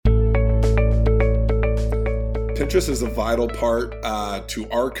Pinterest is a vital part to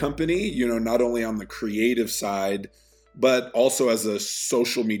our company, not only on the creative side, but also as a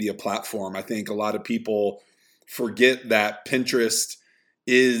social media platform. I think a lot of people forget that Pinterest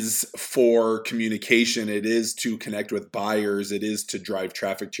is for communication. It is to connect with buyers. It is to drive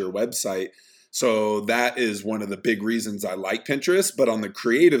traffic to your website. So that is one of the big reasons I like Pinterest. But on the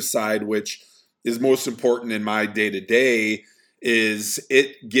creative side, which is most important in my day-to-day, is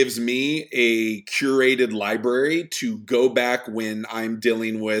it gives me a curated library to go back when I'm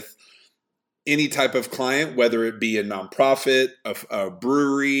dealing with any type of client, whether it be a nonprofit, a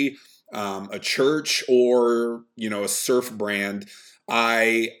brewery, a church, or a surf brand.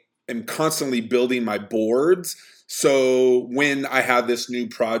 I am constantly building my boards. So when I have this new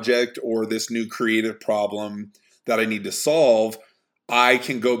project or this new creative problem that I need to solve, I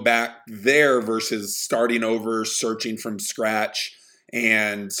can go back there versus starting over, searching from scratch,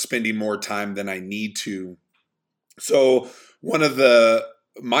 and spending more time than I need to. So one of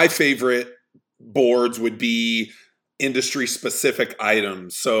my favorite boards would be industry specific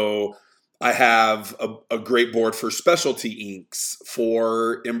items. So I have a great board for specialty inks,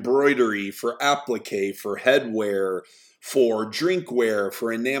 for embroidery, for applique, for headwear, for drinkware,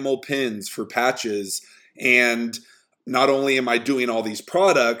 for enamel pins, for patches. And not only am I doing all these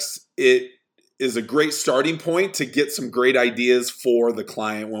products, it is a great starting point to get some great ideas for the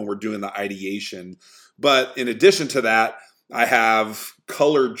client when we're doing the ideation. But in addition to that, I have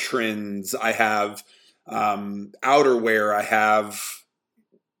colored trends, I have outerwear, I have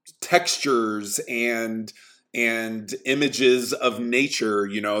textures and images of nature.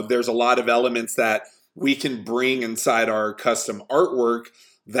 There's a lot of elements that we can bring inside our custom artwork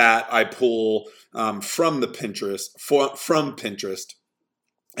that I pull from Pinterest.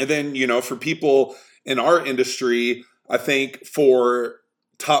 And then, for people in our industry, I think for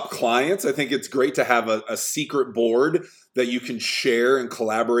top clients, I think it's great to have a secret board that you can share and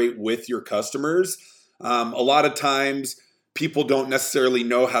collaborate with your customers. A lot of times people don't necessarily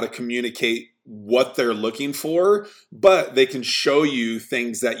know how to communicate what they're looking for, but they can show you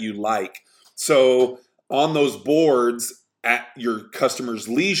things that you like. So on those boards, at your customer's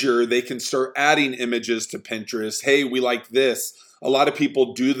leisure, they can start adding images to Pinterest. Hey, we like this. A lot of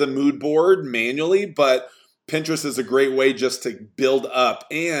people do the mood board manually, but Pinterest is a great way just to build up,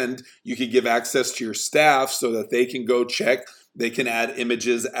 and you can give access to your staff so that they can go check. They can add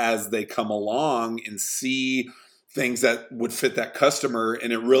images as they come along and see things that would fit that customer,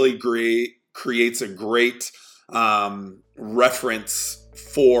 and it really creates a great reference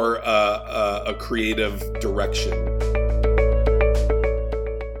for a creative direction.